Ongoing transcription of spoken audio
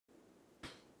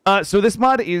So this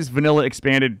mod is vanilla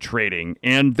expanded trading,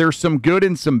 and there's some good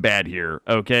and some bad here,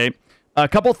 okay? A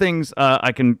couple things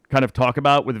I can kind of talk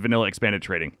about with vanilla expanded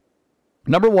trading.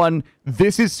 Number one,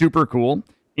 this is super cool,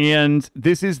 and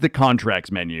this is the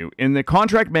contracts menu. And the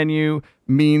contract menu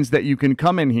means that you can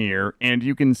come in here and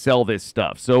you can sell this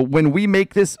stuff. So when we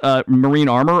make this marine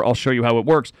armor, I'll show you how it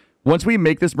works. Once we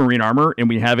make this marine armor and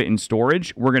we have it in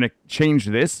storage, we're going to change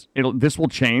this. This will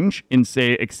change and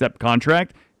say accept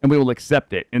contract, and we will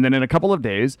accept it. And then in a couple of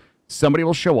days, somebody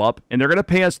will show up, and they're going to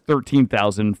pay us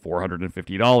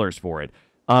 $13,450 for it.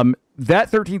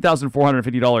 That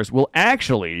 $13,450 will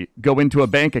actually go into a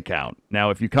bank account. Now,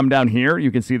 if you come down here,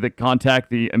 you can see the contact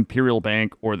the Imperial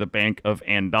Bank or the Bank of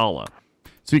Andala.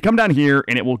 So you come down here,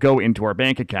 and it will go into our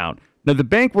bank account. Now, the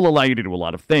bank will allow you to do a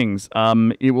lot of things.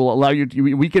 It will allow you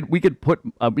to. We could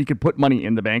put money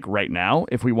in the bank right now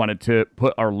if we wanted to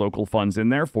put our local funds in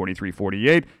there.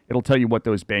 4348. It'll tell you what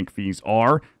those bank fees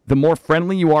are. The more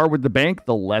friendly you are with the bank,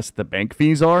 the less the bank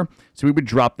fees are. So we would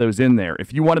drop those in there.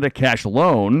 If you wanted a cash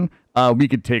loan, we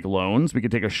could take loans. We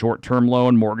could take a short-term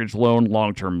loan, mortgage loan,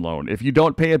 long-term loan. If you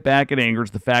don't pay it back, it angers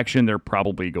the faction. They're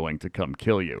probably going to come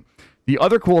kill you. The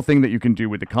other cool thing that you can do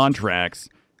with the contracts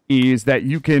is that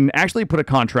you can actually put a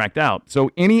contract out. So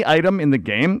any item in the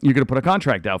game, you could put a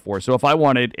contract out for. So if I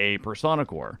wanted a Persona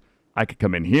Core, I could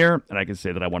come in here and I could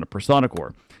say that I want a Persona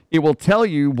Core. It will tell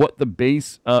you what the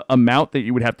base amount that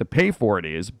you would have to pay for it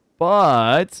is,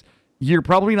 but you're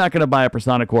probably not going to buy a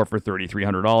Persona Core for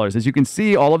 $3,300. As you can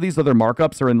see, all of these other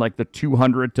markups are in like the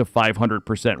 200 to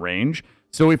 500% range.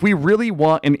 So if we really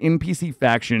want an NPC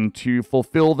faction to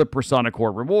fulfill the Persona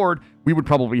Core reward, we would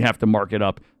probably have to mark it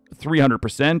up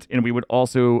 300%, and we would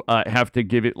also have to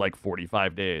give it like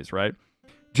 45 days, right?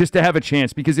 Just to have a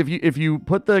chance, because if you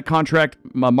put the contract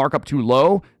markup too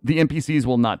low, the NPCs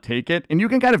will not take it, and you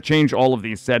can kind of change all of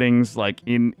these settings like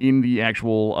in the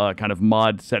actual kind of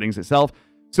mod settings itself.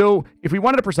 So if we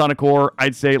wanted a Persona Core,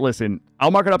 I'd say, listen,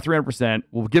 I'll mark it up 300%,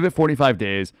 we'll give it 45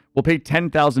 days, we'll pay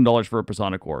 $10,000 for a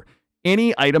Persona Core.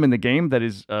 Any item in the game that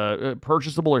is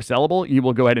purchasable or sellable, you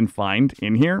will go ahead and find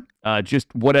in here. Just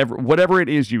whatever it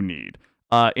is you need.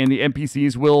 And the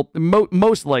NPCs will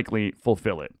most likely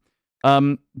fulfill it.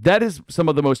 That is some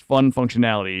of the most fun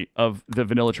functionality of the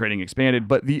Vanilla Trading Expanded.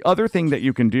 But the other thing that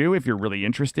you can do, if you're really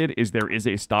interested, is there is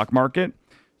a stock market.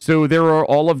 So there are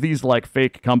all of these like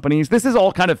fake companies. This is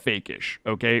all kind of fake-ish,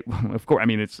 okay? Of course, I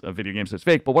mean, it's a video game, so it's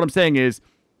fake. But what I'm saying is,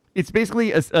 it's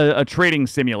basically a trading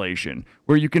simulation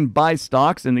where you can buy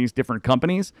stocks in these different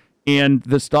companies, and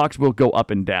the stocks will go up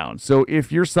and down. So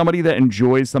if you're somebody that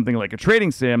enjoys something like a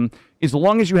trading sim, as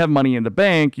long as you have money in the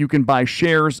bank, you can buy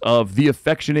shares of the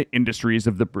affectionate industries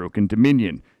of the Broken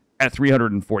Dominion. At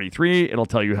 343, it'll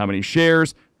tell you how many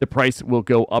shares. The price will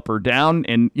go up or down.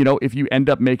 And, you know, if you end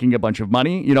up making a bunch of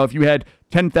money, you know, if you had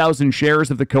 10,000 shares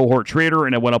of the Cohort Trader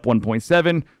and it went up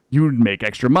 1.7, you would make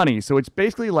extra money. So it's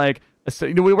basically like, so,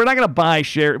 you know, we're not going to buy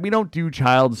share. We don't do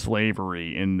child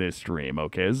slavery in this stream,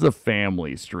 okay? This is a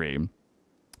family stream.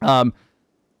 You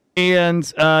can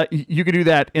do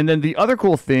that. And then the other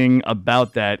cool thing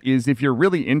about that is if you're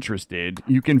really interested,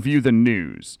 you can view the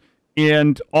news.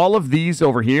 And all of these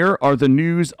over here are the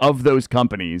news of those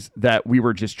companies that we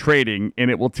were just trading.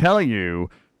 And it will tell you,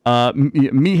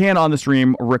 Mihan on the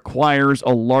stream requires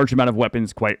a large amount of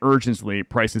weapons quite urgently.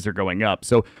 Prices are going up.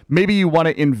 So maybe you want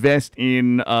to invest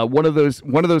in one of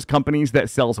those companies that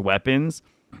sells weapons.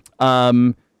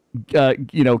 You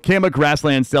know, Kama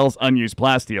Grassland sells unused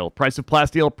plasteel. Price of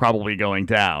plasteel probably going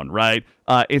down, right?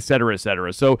 Et cetera, et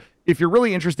cetera. So if you're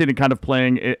really interested in kind of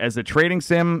playing it as a trading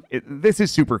sim, this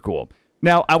is super cool.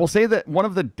 Now, I will say that one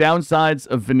of the downsides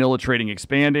of Vanilla Trading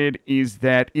Expanded is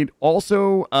that it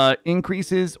also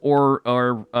increases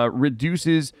or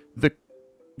reduces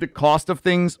the cost of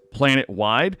things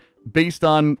planet-wide based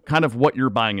on kind of what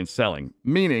you're buying and selling.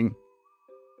 Meaning,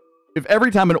 if every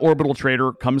time an orbital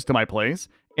trader comes to my place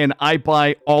and I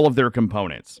buy all of their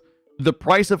components, the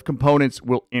price of components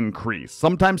will increase,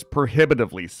 sometimes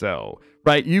prohibitively so,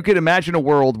 right? You could imagine a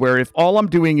world where if all I'm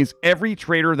doing is every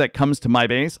trader that comes to my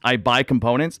base, I buy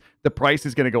components, the price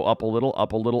is going to go up a little,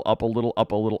 up a little, up a little,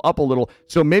 up a little, up a little.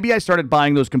 So maybe I started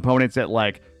buying those components at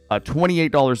like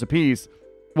 $28 a piece.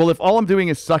 Well, if all I'm doing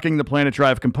is sucking the Planet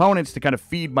Drive components to kind of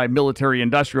feed my military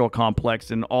industrial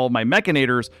complex and all my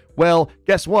mechanators, well,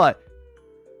 guess what?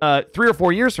 3 or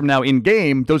 4 years from now in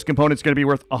game, those components are going to be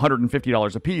worth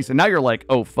 $150 a piece. And now you're like,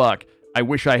 oh, fuck, I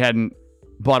wish I hadn't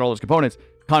bought all those components.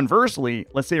 Conversely,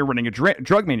 let's say you're running a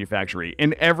drug manufactory,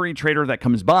 and every trader that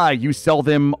comes by, you sell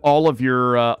them all of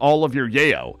your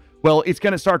yayo. Well, it's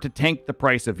going to start to tank the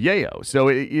price of yayo. So,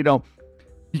 you know,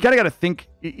 you kind of got to think,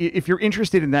 if you're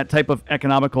interested in that type of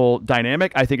economical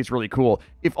dynamic, I think it's really cool.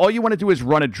 If all you want to do is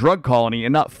run a drug colony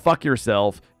and not fuck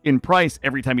yourself in price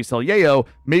every time you sell yayo,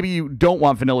 maybe you don't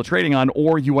want vanilla trading on,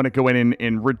 or you want to go in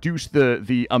and reduce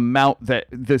the amount that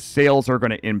the sales are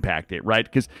going to impact it, right?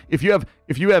 Because if you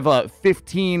have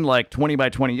 15 like 20 by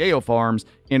 20 yayo farms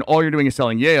and all you're doing is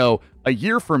selling yayo, a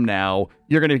year from now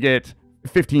you're going to get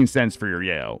 15 cents for your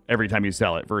yayo every time you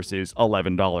sell it versus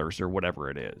 $11 or whatever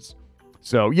it is.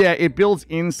 So yeah, it builds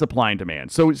in supply and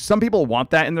demand. So some people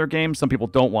want that in their game. Some people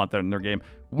don't want that in their game.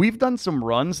 We've done some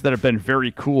runs that have been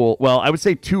very cool. Well, I would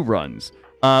say 2 runs.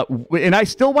 And I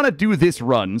still want to do this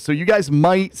run. So you guys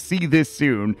might see this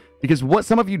soon, because what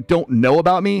some of you don't know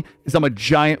about me is I'm a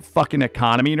giant fucking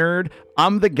economy nerd.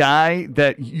 I'm the guy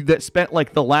that spent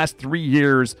like the last 3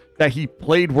 years that he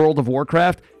played World of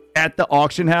Warcraft at the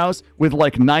auction house with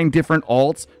like 9 different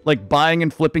alts, like buying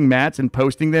and flipping mats and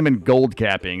posting them and gold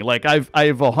capping. Like I have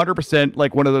 100%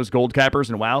 like one of those gold cappers,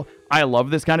 and wow, I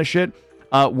love this kind of shit.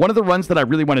 One of the runs that I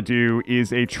really want to do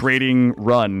is a trading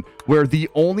run where the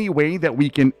only way that we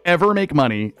can ever make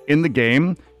money in the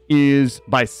game is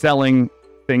by selling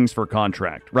things for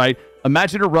contract, right?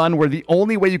 Imagine a run where the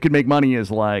only way you can make money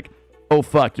is like, oh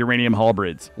fuck, uranium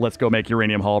halberds, let's go make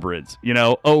uranium halberds. You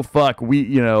know, oh fuck,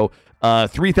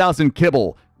 3,000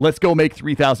 kibble. Let's go make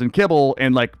 3,000 kibble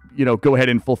and like, go ahead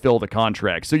and fulfill the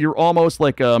contract. So you're almost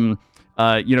like,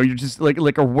 you're just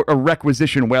like a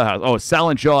requisition warehouse. Oh,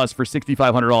 Silent Jaws for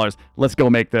 $6,500. Let's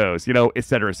go make those, et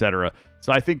cetera, et cetera.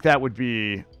 So I think that would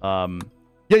be,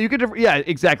 yeah,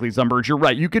 exactly, Zumberge. You're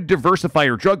right. You could diversify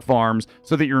your drug farms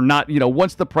so that you're not,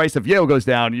 once the price of yayo goes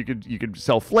down, you could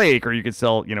sell flake, or you could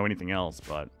sell, anything else,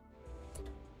 but.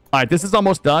 All right, this is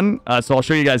almost done, so I'll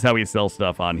show you guys how we sell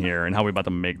stuff on here and how we're about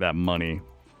to make that money.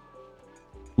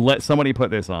 Let somebody put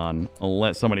this on.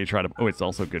 Let somebody try to... Oh, it's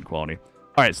also good quality.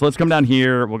 All right, so let's come down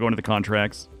here. We'll go into the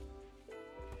contracts.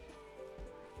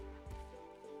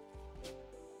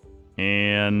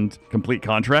 And complete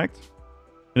contract.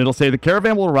 And it'll say the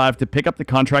caravan will arrive to pick up the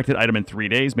contracted item in 3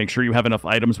 days. Make sure you have enough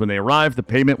items when they arrive. The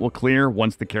payment will clear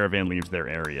once the caravan leaves their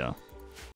area.